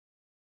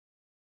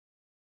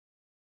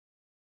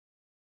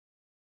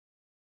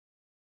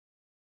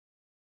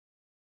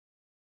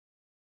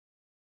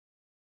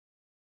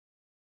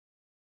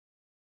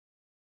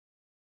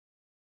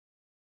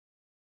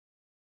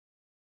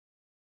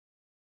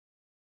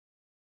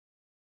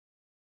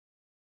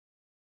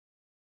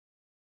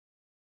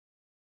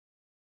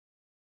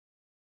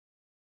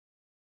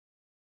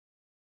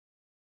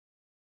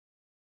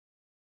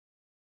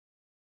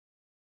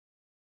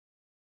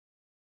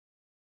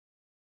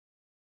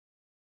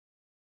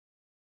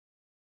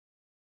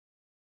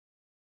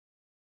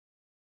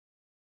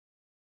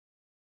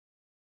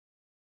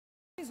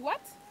Is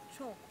what?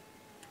 Chalk.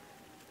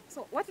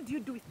 So what do you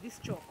do with this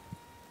chalk?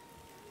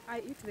 I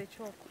eat the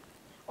chalk.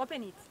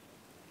 Open it.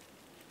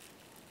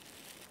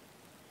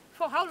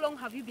 For how long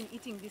have you been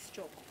eating this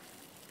chalk?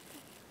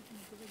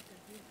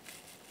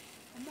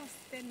 Almost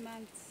 10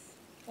 months.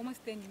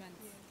 Almost 10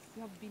 months. Yes.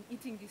 You have been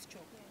eating this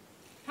chalk. Yes.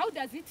 How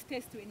does it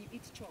taste when you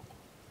eat chalk?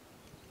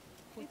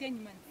 For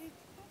 10 months. It tastes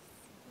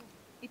good.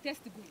 It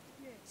tastes good.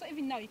 Yes. So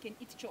even now you can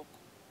eat chalk.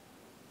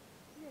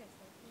 Yes,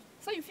 I do.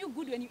 So you feel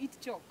good when you eat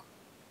chalk.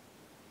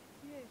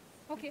 Yes.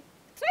 Okay.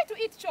 Try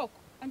to eat chalk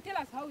and tell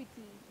us how it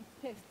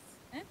tastes.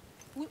 Eh?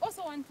 We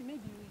also want to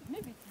maybe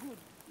it's good.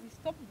 We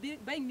stop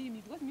buying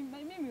mimi because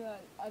my mimi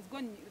has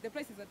gone. The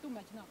prices are too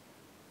much now.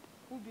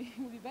 We'll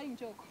be buying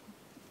chalk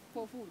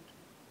for food.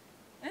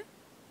 Eh?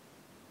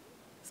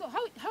 So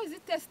how is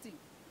it tasting?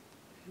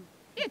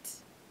 Eat.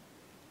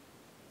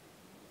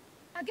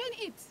 Again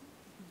eat.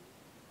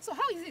 So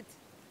how is it?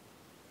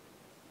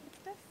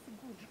 It tastes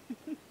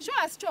good. Show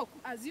us chalk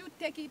as you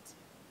take it.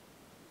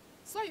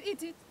 So you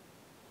eat it.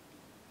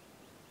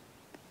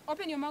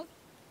 Open your mouth.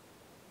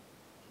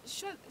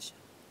 Show.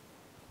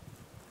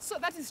 So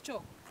that is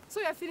chalk. So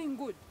you are feeling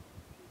good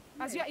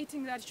as you are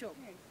eating that chalk.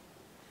 Yes.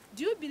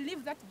 Do you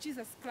believe that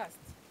Jesus Christ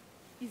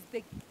is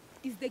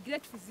the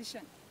great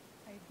physician?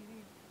 I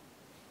believe.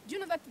 Do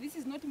you know that this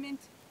is not meant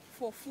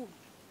for food?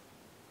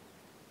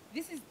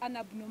 This is an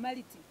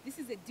abnormality. This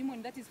is a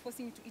demon that is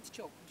forcing you to eat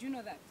chalk. Do you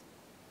know that?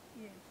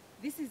 Yes.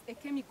 This is a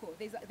chemical.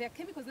 There are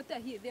chemicals that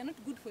are here. They are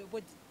not good for your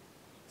body.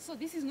 So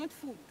this is not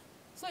food.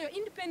 So your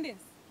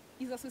independence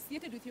is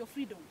associated with your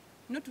freedom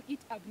not to eat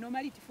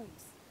abnormality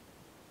foods,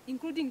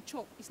 including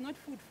chalk. It's not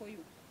food for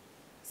you.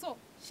 So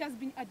she has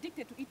been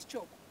addicted to eat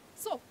chalk.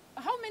 So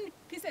how many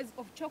pieces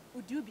of chalk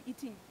would you be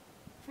eating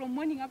from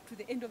morning up to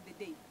the end of the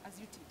day as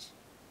you teach?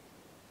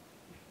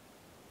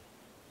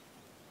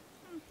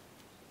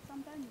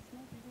 Sometimes it's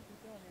not easy to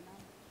tell the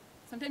number.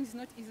 Sometimes it's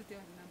not easy to tell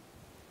the number.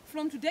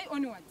 From today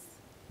onwards,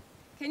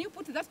 can you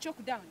put that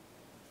chalk down?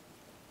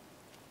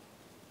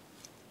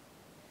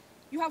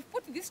 You have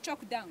put this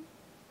chalk down.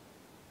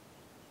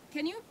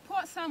 Can you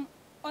pour some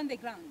on the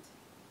ground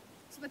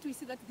so that we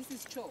see that this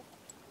is chalk?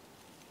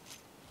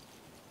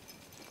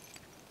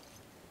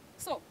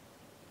 So,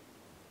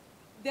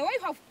 the way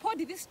you have poured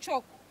this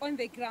chalk on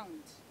the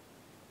ground,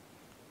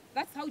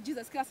 that's how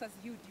Jesus Christ has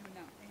healed you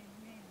now.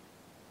 Amen.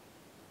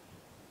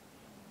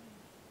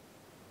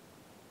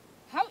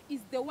 How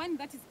is the one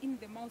that is in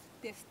the mouth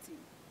tasting?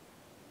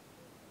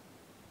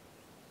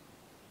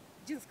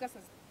 Jesus Christ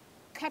has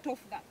cut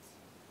off that.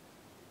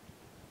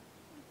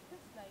 It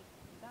tastes like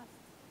dust.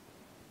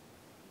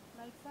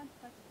 Like sand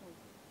particles.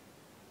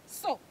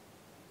 So,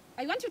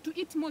 I want you to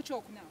eat more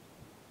chalk now.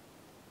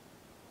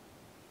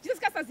 Jesus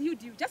Christ has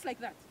healed you, just like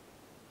that.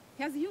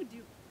 He has healed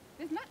you.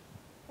 There's not.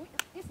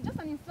 It's just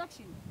an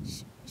instruction.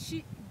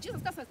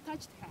 Jesus Christ has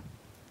touched her.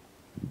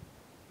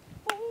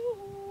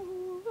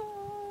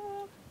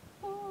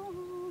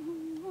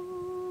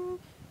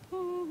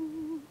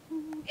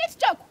 Eat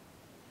chalk.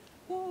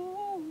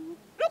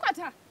 Look at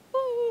her.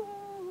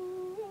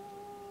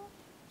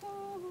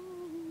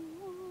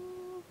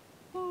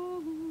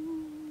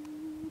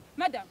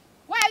 Madam,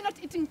 why are you not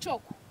eating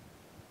chalk?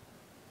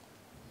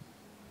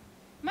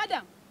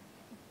 Madam.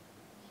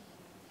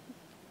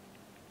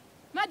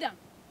 Madam,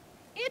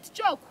 eat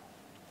chalk.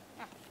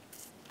 Ah.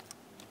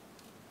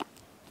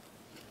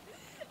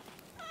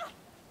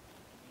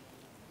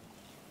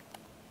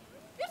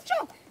 Eat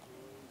chalk.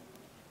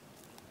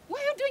 Why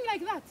are you doing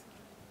like that?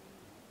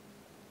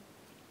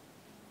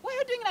 Why are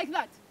you doing like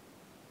that?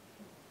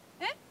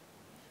 Eh?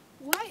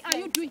 Why are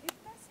you doing? It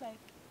tastes like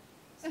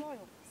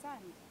soil,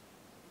 sand.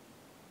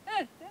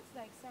 Eh? It tastes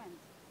like sand.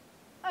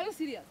 Are you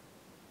serious?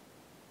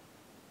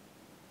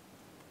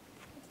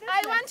 It tastes I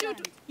like want you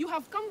sand. to. You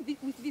have come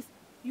with this.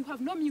 You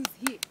have no meals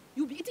here.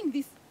 You'll be eating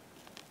this.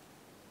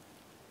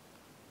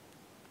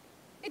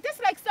 It tastes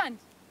like sand.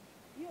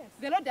 Yes.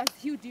 The Lord has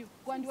healed you.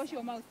 Go and wash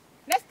your mouth.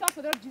 Let's clap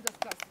for the Lord Jesus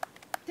Christ.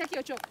 Take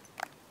your chalk.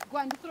 Go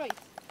and throw it.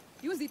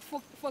 Use it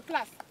for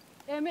class.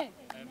 Amen.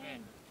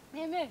 Amen.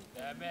 Amen.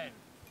 Amen.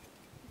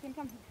 You can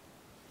come here.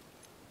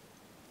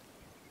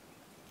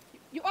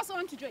 You also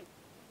want to join?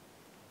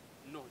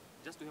 No,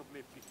 just to help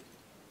me pick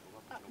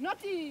it.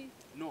 Not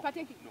No.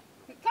 partaking. No.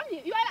 Come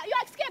here. You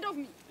are scared of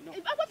me. No.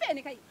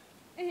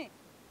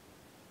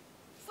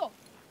 So,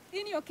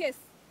 in your case,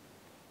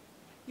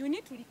 you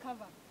need to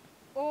recover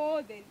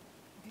all the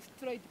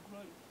destroyed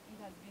glory.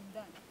 It has been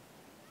done.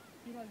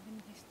 It has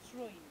been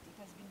destroyed. It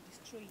has been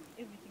destroyed.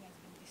 Everything has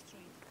been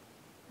destroyed.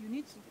 You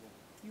need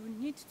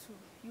to.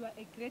 You are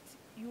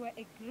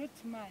a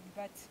great man,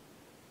 but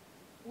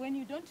when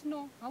you don't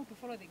know how to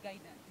follow the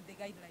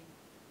guideline,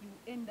 you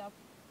end up.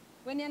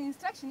 When an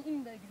instruction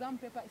in the exam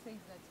paper says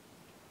that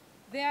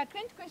there are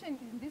 20 questions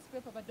in this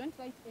paper, but don't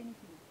write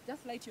anything.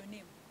 Just write your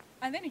name.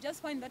 And then you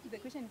just find that the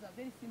questions are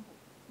very simple.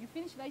 You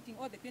finish writing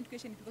all the 20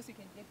 questions because you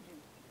can get them.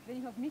 Then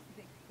you have missed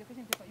the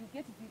question paper. You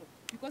get 0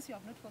 because you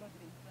have not followed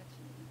the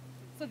instruction.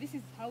 So this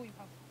is how you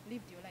have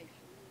lived your life.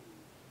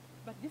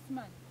 But this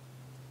man,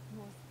 he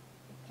was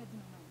a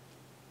cardinal man.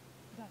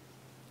 But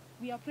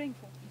We are praying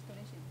for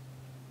restoration.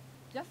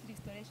 Just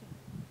restoration.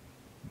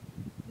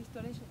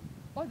 Restoration.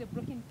 All the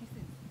broken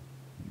pieces,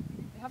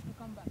 they have to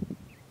come back.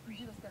 In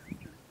Jesus Christ's name.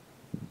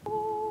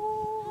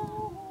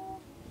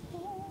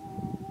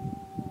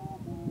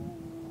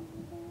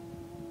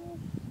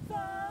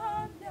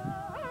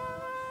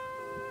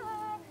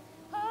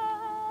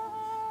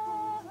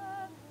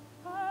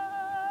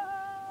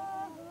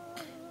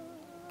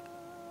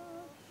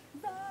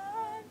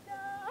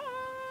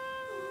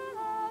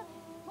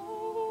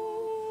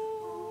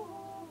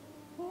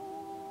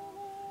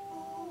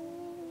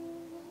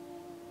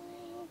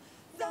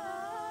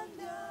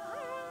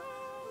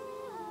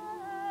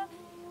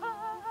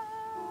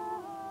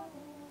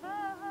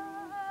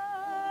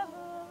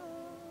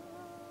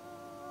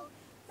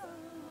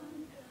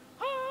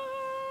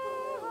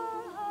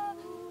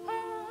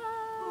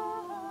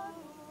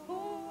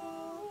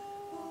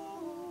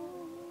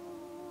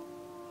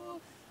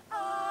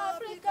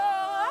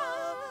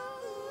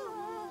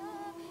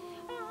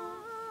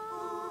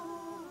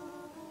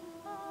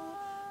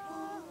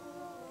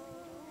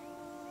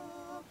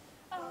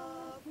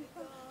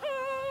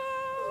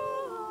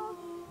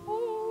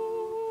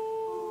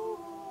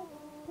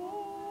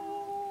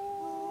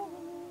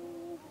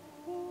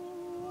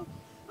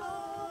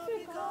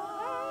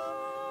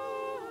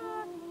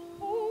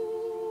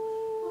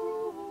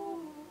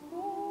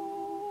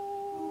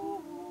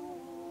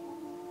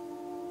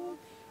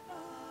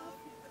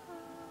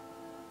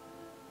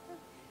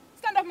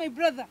 Stand up, my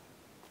brother.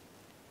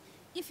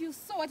 If you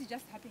saw what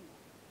just happened,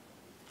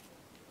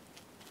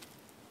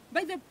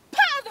 by the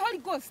power of the Holy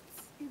Ghost,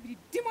 every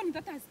demon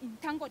that has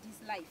entangled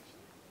his life,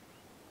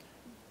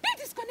 be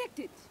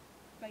disconnected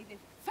by the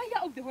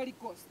fire of the Holy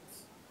Ghost.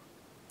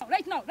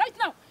 Right now, right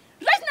now,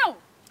 right now.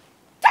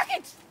 Take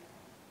it.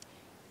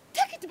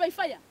 Take it by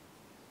fire.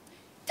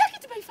 Take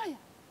it by fire.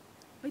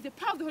 By the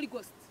power of the Holy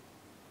Ghost.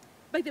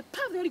 By the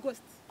power of the Holy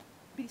Ghost,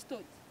 be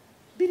restored.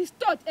 Be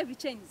restored. Every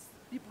chains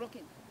be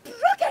broken.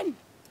 Broken!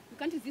 You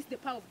can't resist the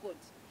power of God.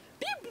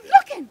 Be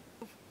broken!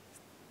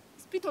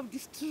 Spirit of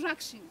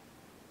distraction.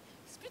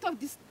 Spirit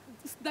of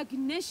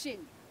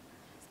stagnation.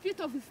 Spirit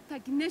of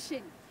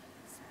stagnation.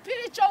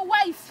 Spiritual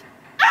wife.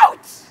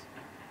 Out!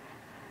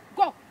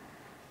 Go.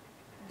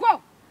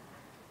 Go.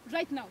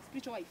 Right now,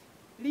 spiritual wife.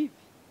 Leave.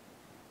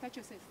 Touch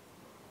yourself.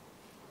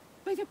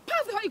 By the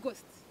power of the Holy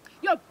Ghost,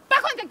 you're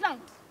back on the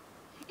ground.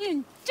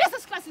 In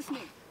Jesus Christ's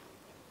name.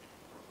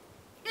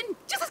 In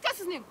Jesus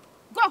Christ's name.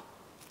 Go.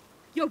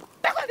 You're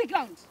back on the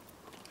ground.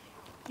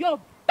 You're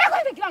back on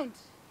the ground.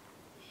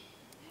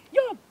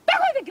 You're back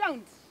on the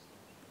ground.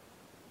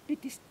 Be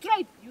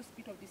destroyed, you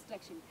spirit of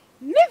distraction.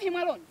 Leave him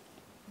alone.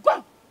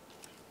 Go.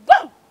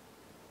 Go.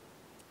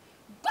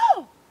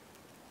 Go.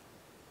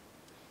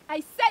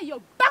 I say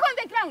you're back on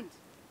the ground.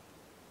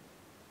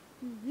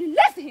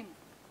 Release him.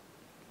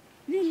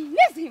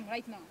 Release him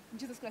right now. In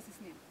Jesus Christ's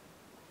name.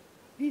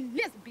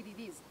 Release. Be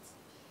released.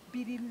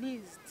 Be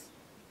released.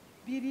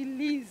 Be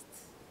released.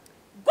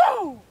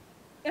 Go.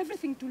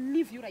 Everything to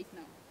leave you right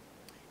now.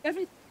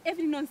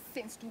 Every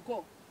nonsense to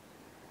go.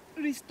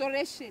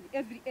 Restoration,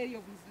 every area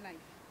of his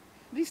life.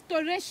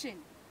 Restoration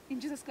in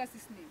Jesus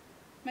Christ's name.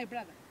 My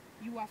brother,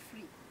 you are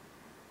free.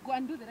 Go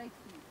and do the right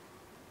thing.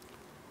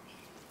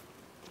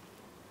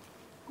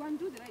 Go and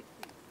do the right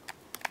thing.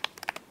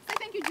 Say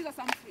thank you, Jesus,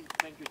 I'm free.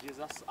 Thank you,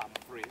 Jesus, I'm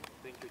free.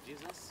 Thank you,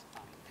 Jesus,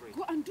 I'm free.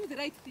 Go and do the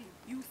right thing.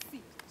 You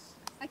see.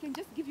 I can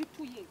just give you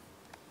 2 years.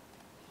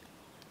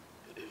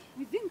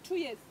 Within 2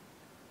 years,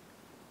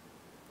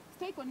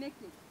 stay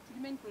connected to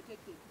remain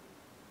protected.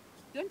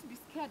 Don't be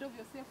scared of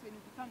yourself when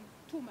you become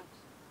too much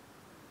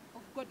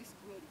of God's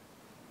glory.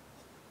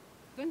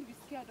 Don't be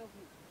scared of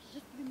it.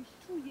 Just within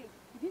 2 years.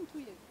 Within 2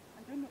 years,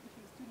 I don't know if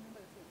you still remember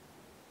yourself.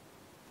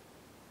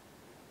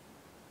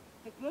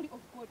 The glory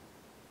of God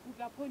will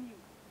be upon you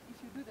if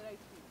you do the right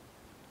thing.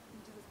 In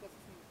Jesus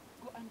Christ's name.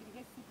 Go and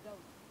relax, sit down,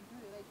 and do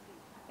the right thing.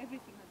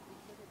 Everything has been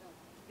sorted out.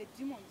 The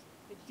demons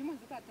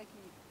that are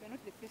attacking you, they are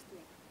not the first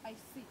one. I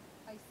see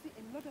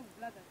a lot of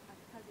brothers and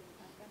cousins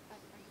and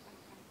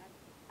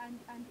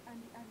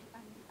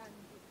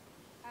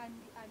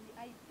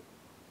I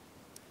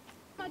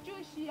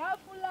Machushi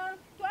afula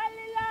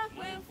twalila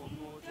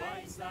mwefumu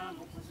twaisa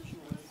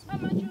mukuzushuwesi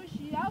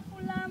Machushi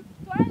afula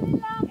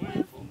twalila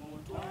mwefumu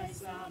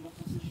twaisa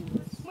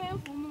mukuzushuwesi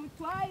mwefumu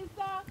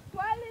twaisa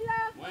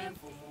twalila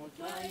mwefumu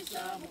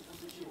twaisa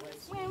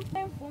mukuzushuwesi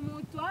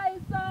mwefumu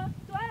twaisa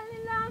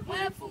twalila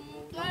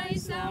mwefumu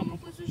twaisa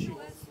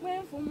mukuzushuwesi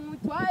mwefumu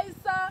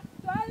twaisa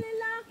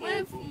twalila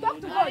mwefumu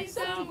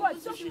twaisa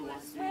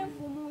mukuzushuwesi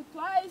mwefumu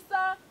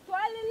twaisa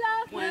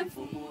twalila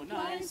mwefumu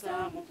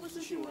twaisa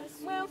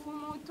mukuzushuwesi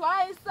mwefumu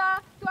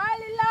twaisa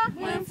twalila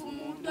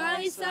mwefumu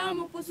twaisa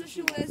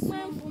mukuzushuwesi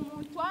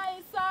mwefumu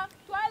twaisa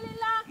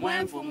twalila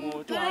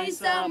mwefumu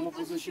twaisa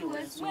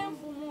mukuzushuwesi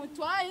mwefumu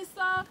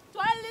twaisa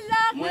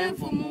twalila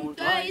mwefumu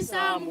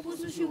twaisa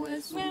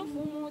mukuzushuwesi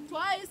mwefumu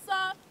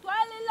twaisa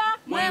twalila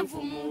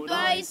mwefumu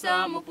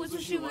twaisa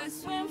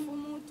mukuzushuwesi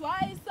mwefumu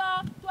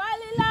twaisa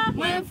twalila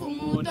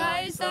mwefumu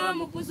twaisa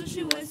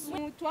mukuzushuwesi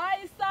mwefumu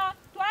twaisa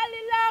twalila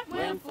twalila.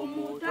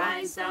 Mwenfumu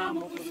twaisa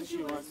mukusushi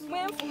wesu.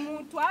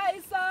 Mwenfumu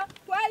twaisa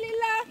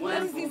twalila.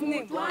 What is his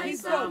name?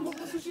 He's God.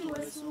 Mukusushi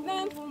wesu.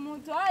 Mwenfumu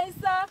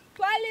twaisa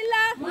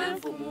twalila.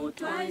 Mwenfumu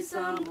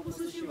twaisa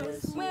mukusushi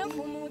wesu.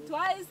 Mwenfumu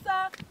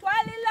twaisa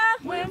twalila.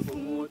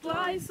 Mwenfumu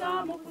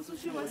twaisa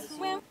mukusushi wesu.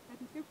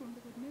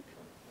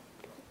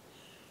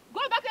 Go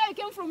back where you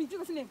came from in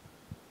Jesus' name.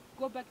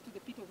 Go back to the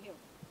pit of hell.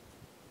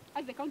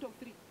 At the count of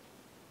 3.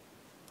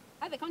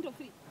 At the count of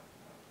 3.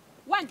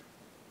 1,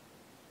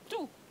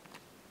 2,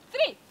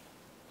 3.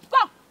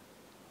 Go!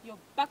 You're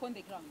back on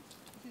the ground.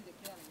 This is the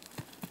prayer line.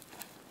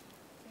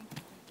 Thank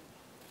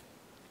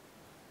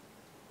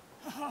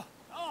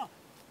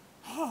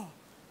you.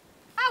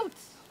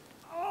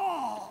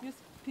 Out! You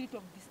spirit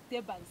of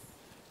disturbance.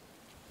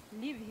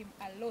 Leave him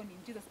alone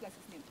in Jesus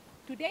Christ's name.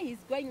 Today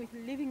he's going with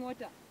living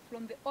water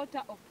from the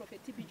altar of Prophet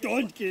T.B.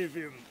 Don't give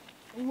him.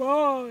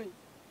 Why?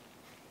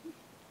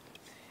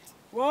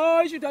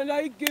 Why shouldn't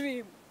I give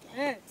him?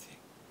 Eh?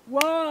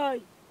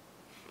 Why?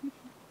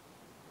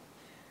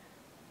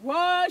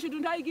 Why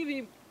shouldn't I give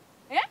him?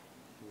 Eh?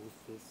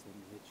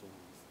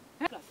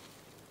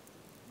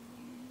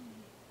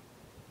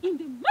 In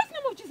the mighty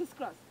name of Jesus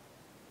Christ.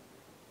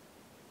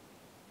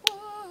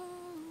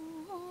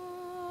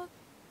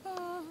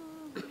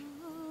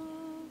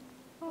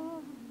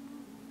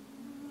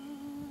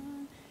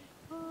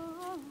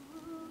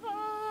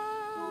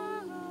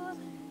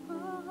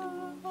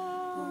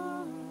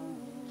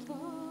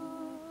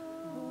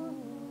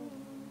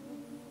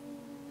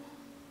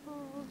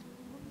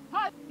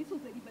 This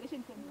was a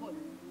revelation from God.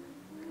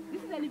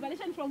 This is a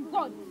revelation from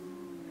God.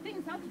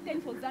 Things have to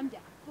turn for Zambia.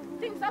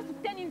 Things have to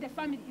turn in the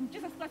family, in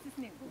Jesus Christ's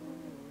name.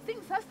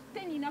 Things have to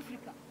turn in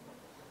Africa.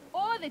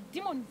 All the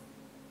demons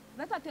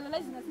that are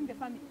terrorizing us in the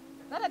family,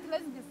 that are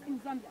terrorizing us in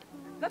Zambia,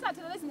 that are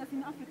terrorizing us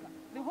in Africa,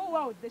 the whole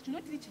world, they should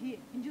not reach here,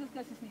 in Jesus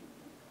Christ's name.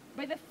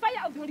 By the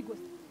fire of the Holy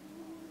Ghost.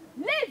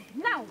 Live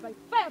now, by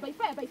fire, by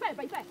fire, by fire,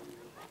 by fire.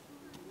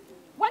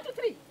 1, 2,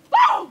 3.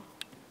 Boom!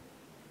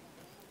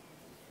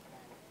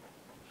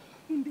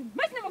 In the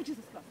mighty name of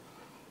Jesus Christ.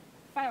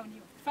 Fire on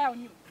you, fire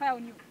on you, fire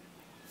on you.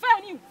 Fire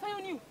on you, fire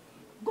on you.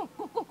 Go,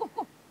 go, go, go,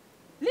 go.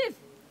 Live,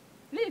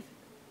 live,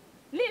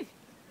 live,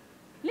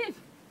 live,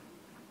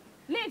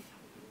 live,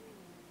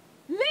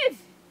 live.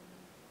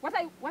 What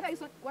are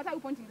you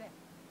pointing there?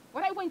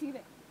 What are you pointing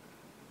there?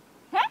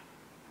 Huh?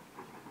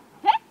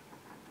 Huh?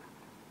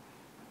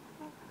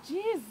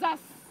 Jesus.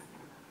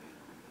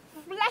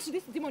 Flash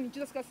this demon in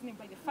Jesus Christ's name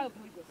by the fire of the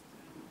Holy Ghost.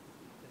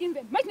 In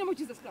the mighty name of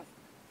Jesus Christ.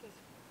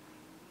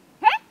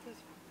 Huh?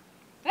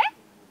 Huh?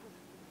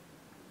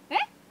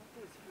 Huh?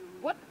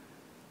 What?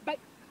 By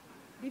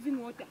living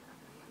water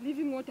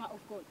of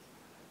God,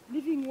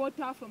 living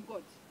water from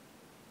God.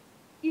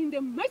 In the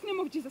mighty name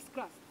of Jesus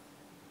Christ.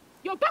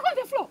 You're back on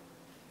the floor.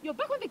 You're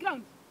back on the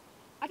ground.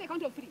 At a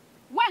count of 3.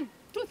 1,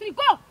 2, 3,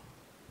 go!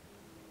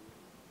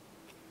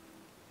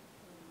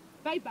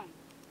 Bye-bye.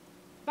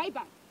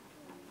 Bye-bye.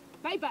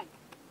 Bye-bye.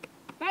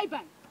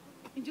 Bye-bye.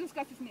 In Jesus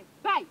Christ's name.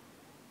 Bye.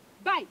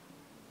 Bye.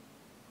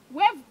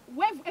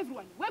 Wave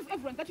everyone. Wave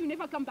everyone that you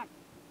never come back.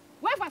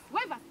 Wave us.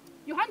 Wave us.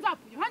 Your hands up.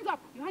 Your hands up.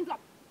 Your hands up.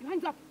 Your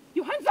hands up.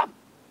 Your hands up.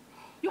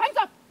 Your hands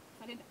up.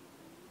 Surrender.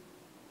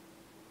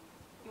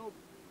 You're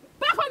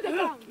back on the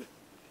ground.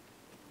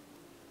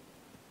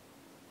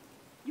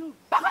 You're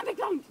back on the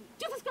ground.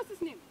 Jesus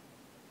Christ's name.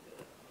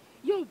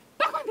 You're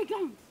back on the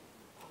ground.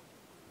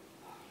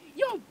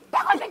 You're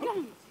back on the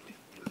ground.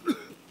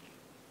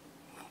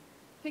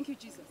 Thank you,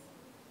 Jesus.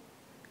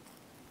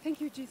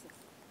 Thank you, Jesus.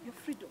 Your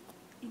freedom.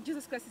 In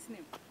Jesus Christ's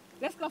name.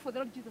 Let's clap for the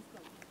Lord Jesus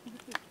Christ.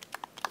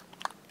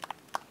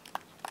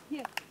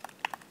 Yes.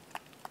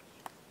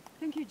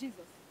 Thank you,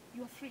 Jesus.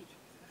 You are free.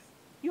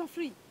 You are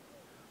free.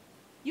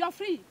 You are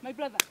free, my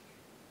brother.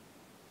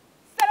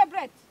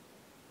 Celebrate.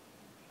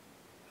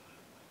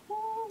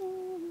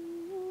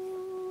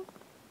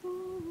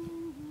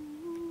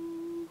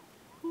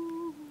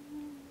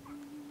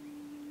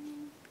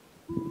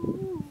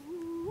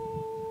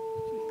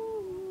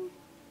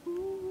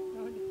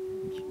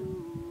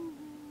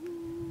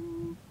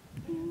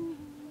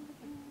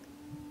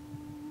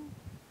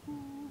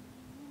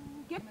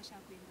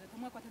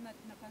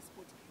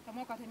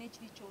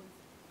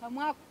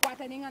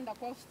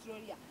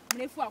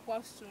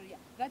 Australia.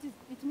 That is,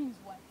 it means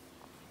what?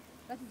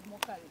 That is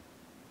mockery.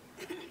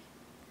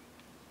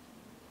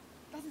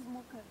 That is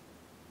mockery.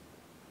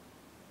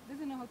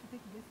 Doesn't know how to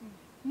take blessing.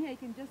 Me, I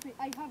can just say,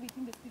 I have it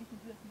in the spirit in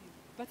Jesus' name.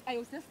 But I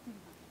was just still,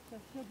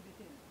 just showed the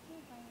tail.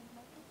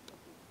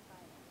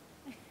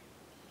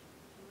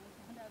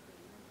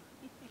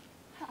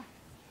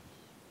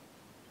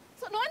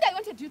 So no wonder I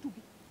wanted you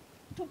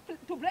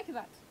to break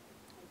that.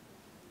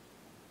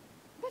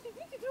 But you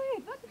didn't do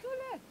it. That's too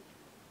late.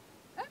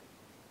 Huh?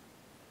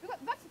 Because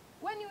that's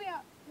when we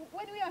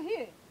are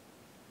here.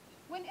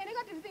 When a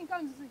negative thing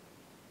comes,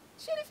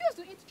 she refused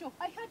to eat chop.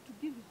 I had to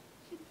give her.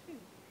 She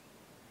refused.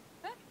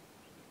 Huh?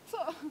 So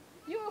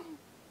you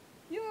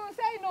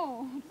say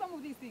no to some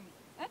of these things.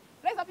 Huh?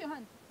 Raise up your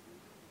hand.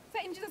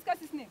 Say in Jesus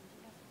Christ's name.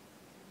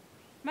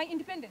 My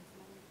independence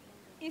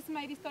is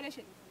my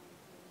restoration.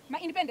 My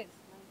independence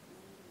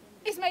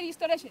is my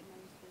restoration.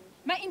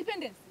 My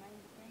independence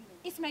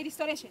is my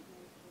restoration.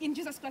 In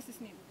Jesus Christ's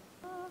name.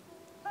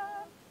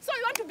 So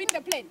you want to be in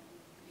the plane.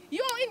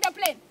 You in the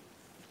plane.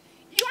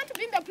 You want to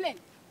be in the plane.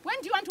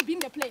 When do you want to be in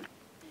the plane?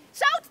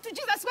 Shout to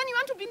Jesus when you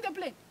want to be in the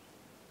plane.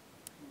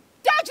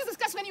 Tell Jesus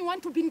Christ when you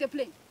want to be in the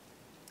plane.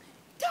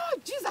 Tell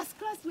Jesus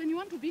Christ when you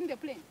want to be in the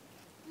plane.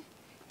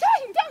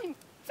 Tell him.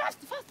 Fast.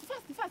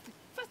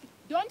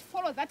 Don't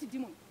follow that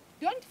demon.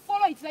 Don't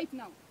follow it right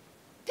now.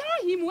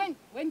 Tell him when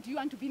do you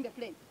want to be in the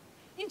plane.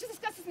 In Jesus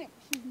Christ's name.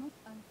 She's not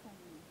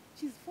answering.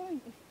 She's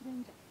following a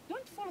stranger.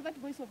 Don't follow that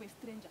voice of a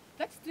stranger.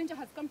 That stranger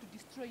has come to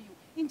destroy you.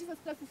 In Jesus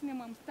Christ's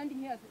name, I'm standing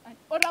here as an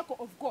oracle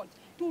of God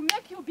to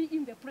make you be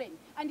in the plane.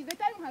 And the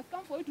time has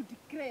come for you to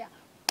declare.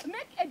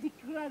 Make a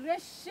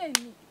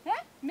declaration.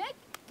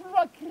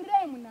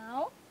 Proclaim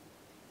now.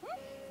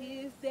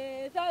 His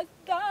death has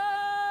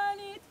done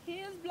it.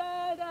 His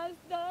blood has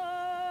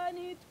done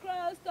it.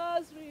 Christ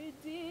has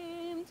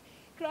redeemed.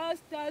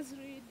 Christ has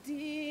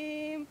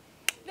redeemed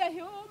the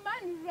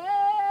human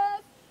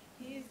race.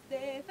 His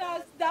death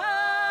has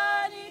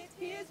done it.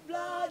 His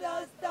blood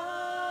has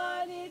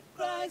done it.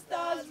 Christ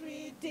has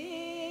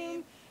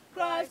redeemed.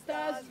 Christ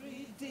has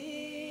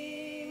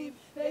redeemed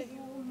the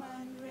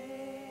human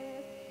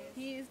race.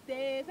 His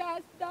death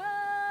has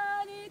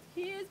done it.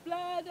 His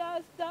blood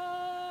has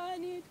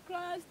done it.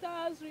 Christ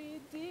has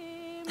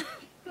redeemed.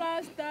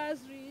 Christ has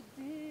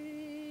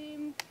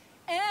redeemed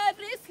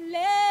every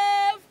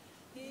slave.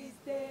 His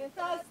death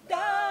has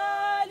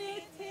done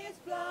it. His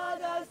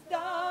blood has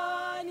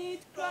done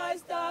it.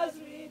 Christ has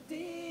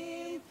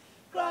redeemed.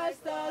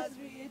 Christ has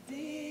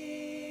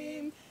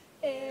redeemed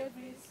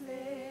every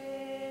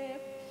slave.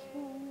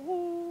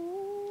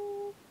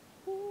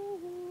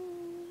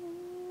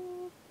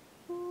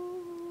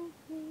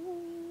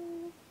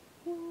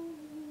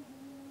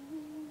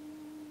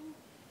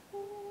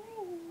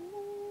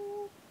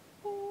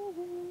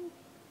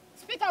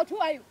 Speak out, who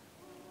are you?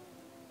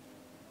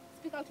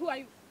 Speak out, who are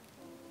you?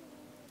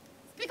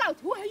 Speak out,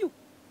 who are you?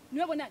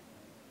 Nuevo none.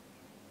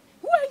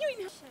 Who are you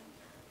in her?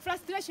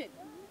 Frustration.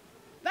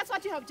 That's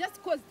what you have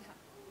just caused her.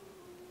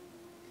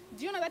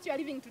 Do you know that you are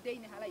living today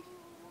in her life?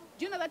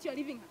 Do you know that you are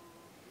leaving her?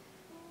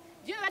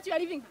 Do you know that you are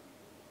leaving her?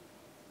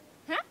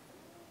 Huh?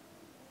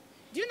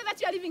 Do you know that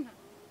you are leaving her?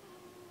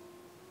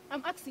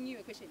 I'm asking you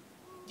a question.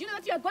 Do you know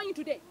that you are going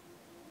today?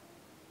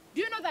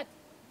 Do you know that?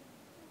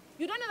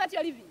 You don't know that you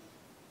are leaving.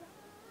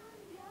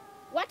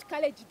 What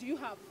college do you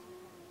have?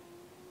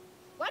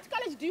 What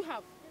college do you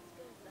have?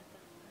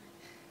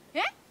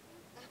 Eh?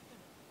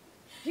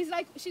 She's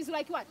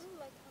like what?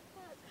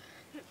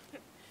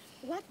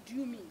 What do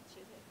you mean?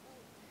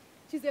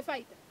 She's a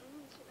fighter.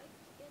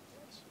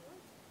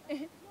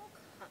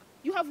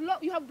 You have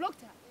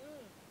blocked her.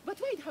 But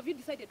why have you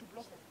decided to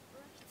block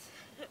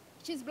her?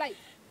 She's blind.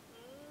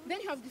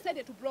 Then you have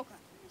decided to block her.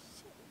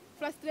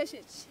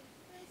 Frustration.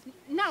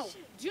 Now,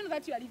 do you know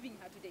that you are leaving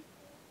her today?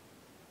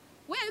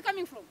 Where are you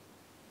coming from?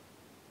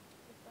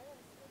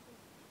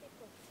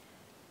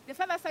 The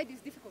father side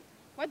is difficult.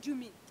 What do you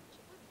mean?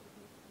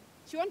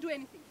 She won't do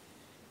anything.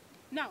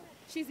 Now,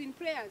 she's in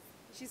prayers.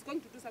 She's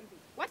going to do something.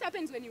 What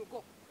happens when you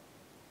go?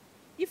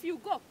 If you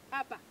go,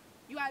 Abba,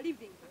 you are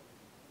leaving her.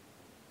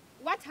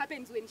 What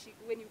happens when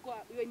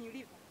you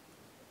leave her?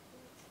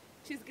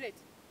 She's great.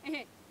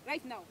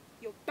 Right now,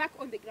 you're back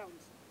on the ground.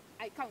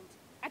 I count.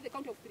 At the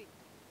count of 3.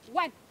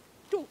 1,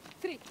 2,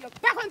 3. You're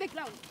back on the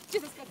ground.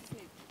 Jesus Christ's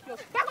name. You're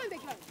back on the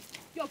ground.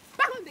 You're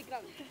back on the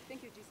ground.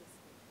 Thank you, Jesus.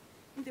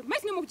 In the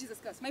mighty name of Jesus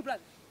Christ, my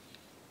brother.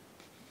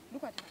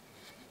 Look at her.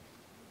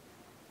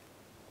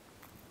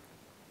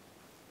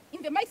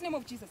 In the mighty name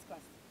of Jesus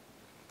Christ.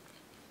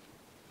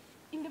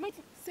 In the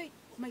mighty, say,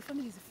 my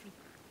family is free.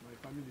 My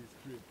family is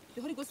free.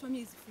 The Holy Ghost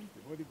family is free.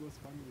 The Holy Ghost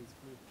family is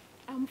free.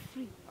 I'm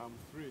free. I'm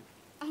free.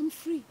 I'm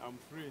free. I'm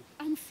free.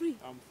 I'm free.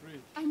 I'm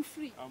free. I'm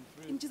free. I'm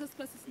free. In Jesus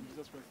Christ's In name.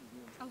 Jesus Christ's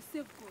name. I'll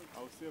serve God.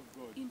 I'll serve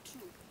God. In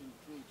truth. In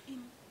truth.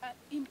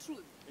 In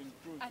truth. In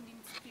truth. And in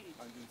spirit.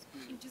 And in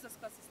spirit. In Jesus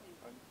Christ's name.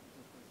 And in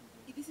Jesus Christ's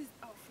name. This is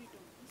our freedom.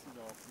 This is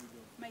our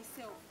freedom.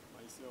 Myself.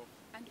 Myself.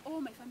 And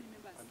all my family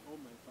members. And all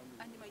my family.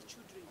 And my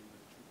children. And my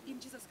children. In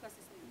Jesus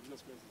Christ's name. In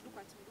Jesus Christ's name. Look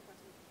at me. Look at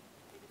me.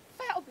 By the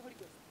fire of the Holy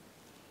Ghost.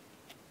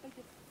 By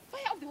the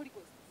fire of the Holy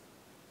Ghost.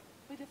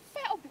 By the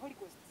fire of the Holy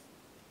Ghost.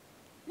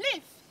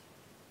 Live.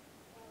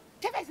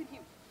 Whatever is in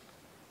him.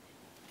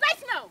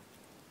 Right now.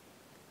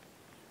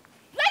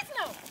 Right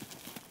now.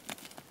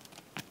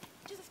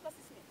 Jesus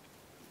Christ's name.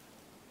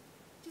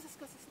 Jesus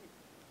Christ's name.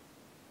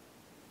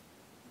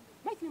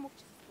 Mighty name of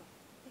Jesus Christ.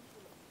 Thank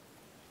you, Lord.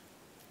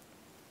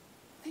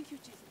 Thank you,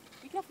 Jesus.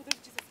 We clap for those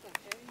Jesus Christ.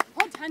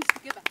 Hold hands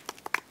together.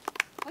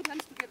 Hold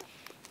hands together.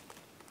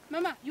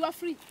 Mama, you are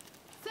free.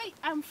 Say,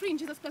 I'm free in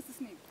Jesus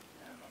Christ's name.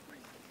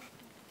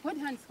 Hold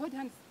hands, hold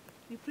hands.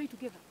 We pray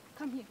together.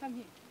 Come here, come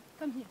here,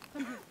 come here,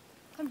 come here,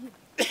 come here,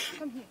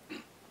 come here.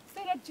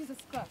 Say, Lord Jesus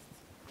Christ.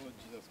 Lord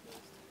Jesus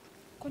Christ.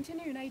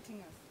 Continue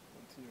uniting us.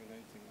 Continue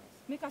uniting us.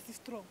 Make us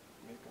strong.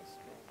 Make us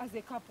strong. As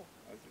a couple.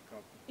 As a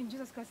couple. In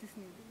Jesus Christ's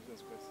name. In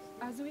Jesus Christ's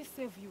name. As we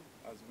serve you.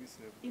 As we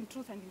serve in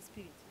truth and in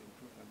spirit. In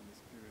truth and in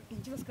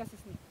In Jesus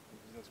Christ's name. In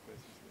Jesus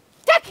Christ's name.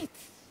 Take it!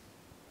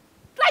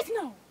 Right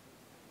now!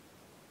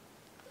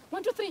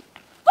 1, 2, 3.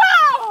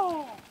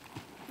 Go!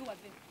 Do what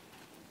then?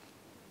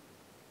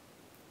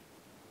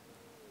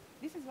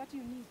 This is what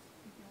you need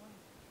with your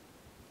wife.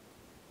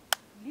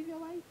 Leave your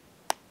wife.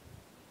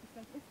 It's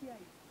like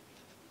STI.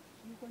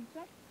 You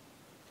contract.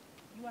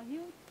 You are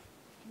healed.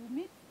 You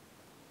meet.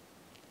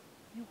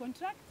 You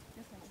contract.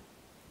 Just like that.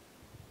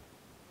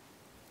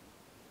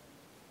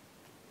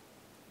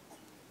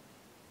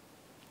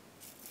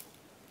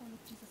 Oh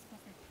Lord Jesus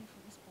Christ, I pray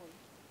for this boy.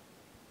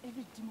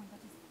 Every demon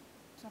that is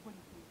troubling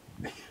him.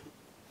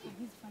 For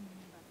his family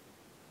members.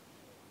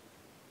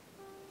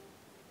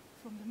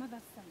 From the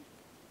mother's side.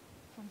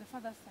 From the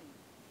father's side.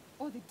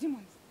 All the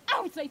demons.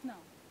 Out right now.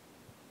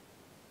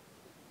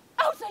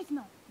 Out right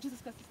now.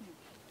 Jesus Christ's name.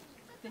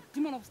 The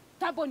demon of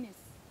stubbornness.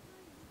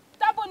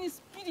 Stubbornness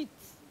spirit.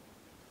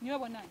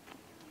 Niwebona.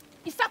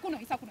 Isakuno.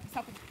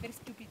 Very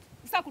stupid.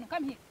 Isakuno,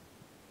 come here.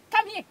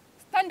 Come here.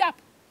 Stand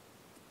up.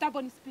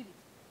 Stubborn spirit.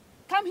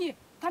 Come here.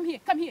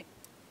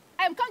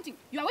 I am counting.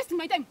 You are wasting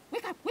my time.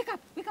 Wake up.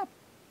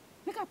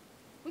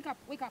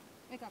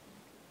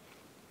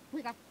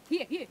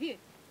 Here.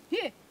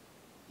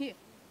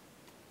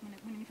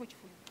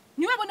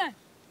 Niwebona.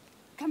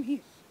 Come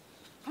here.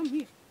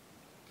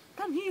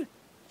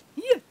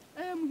 Here.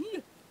 I am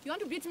here. You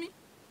want to beat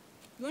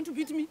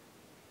me?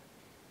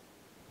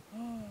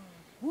 Oh,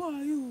 who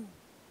are you?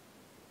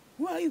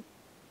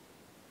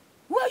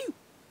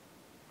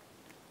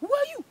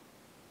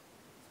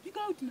 Speak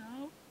out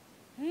now.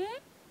 Eh?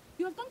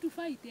 You have come to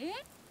fight, eh? You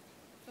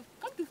have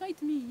come to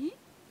fight me.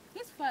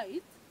 Let's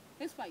fight.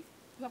 You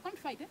have come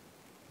to fight, eh?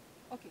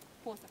 Okay,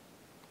 posa,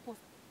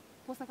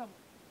 come.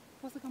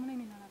 Posa, come on,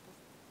 posa.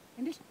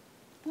 Endesha.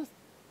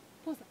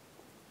 Posa.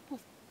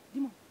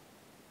 Demon.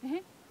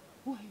 Eh?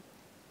 Who are you?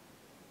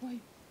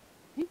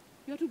 Eh?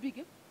 You are too big,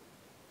 eh?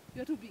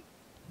 You are too big.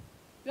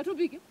 Let's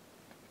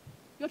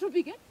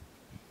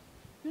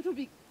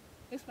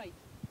fight.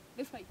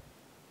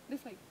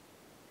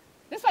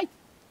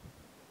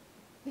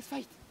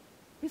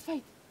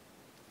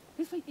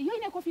 You're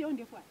in a coffee on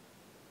the floor.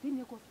 You're in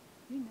a coffee.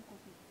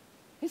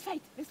 Let's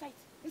fight.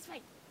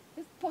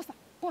 Posa,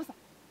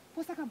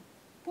 come.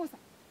 Posa.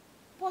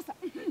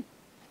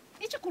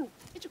 Ichukulu.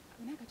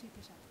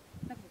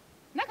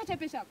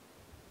 Naka.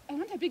 I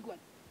want a big one.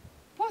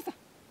 Posa.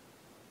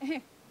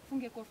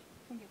 Funge coffee.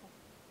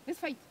 Let's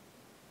fight.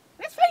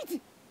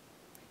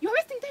 You're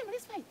wasting time.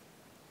 Let's fight.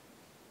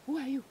 Who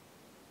are you?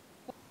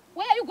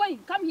 Where are you going?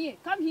 Come here.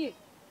 Come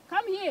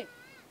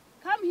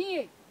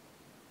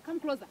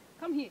closer.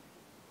 Come here.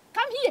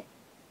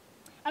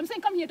 I'm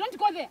saying come here. Don't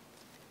go there.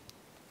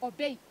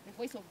 Obey the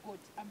voice of God.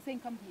 I'm saying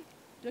come here.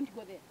 Don't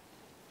go there.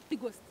 The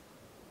ghost.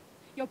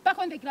 You're back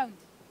on the ground.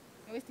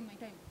 You're wasting my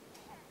time.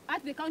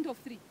 At the count of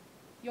 3.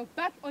 You're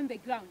back on the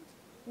ground.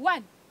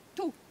 1,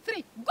 2,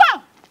 3.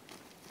 Go!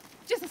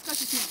 Jesus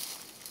Christ's name.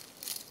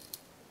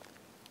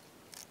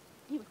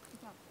 Here,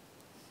 sit up.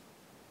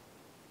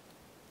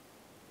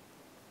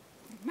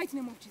 In the mighty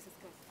name of Jesus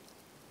Christ.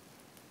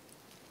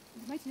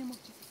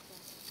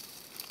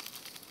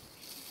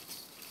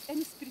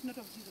 Any spirit not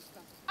of Jesus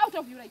Christ. Out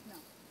of you right now.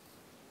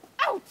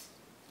 Out! In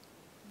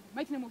the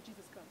mighty name of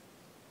Jesus Christ.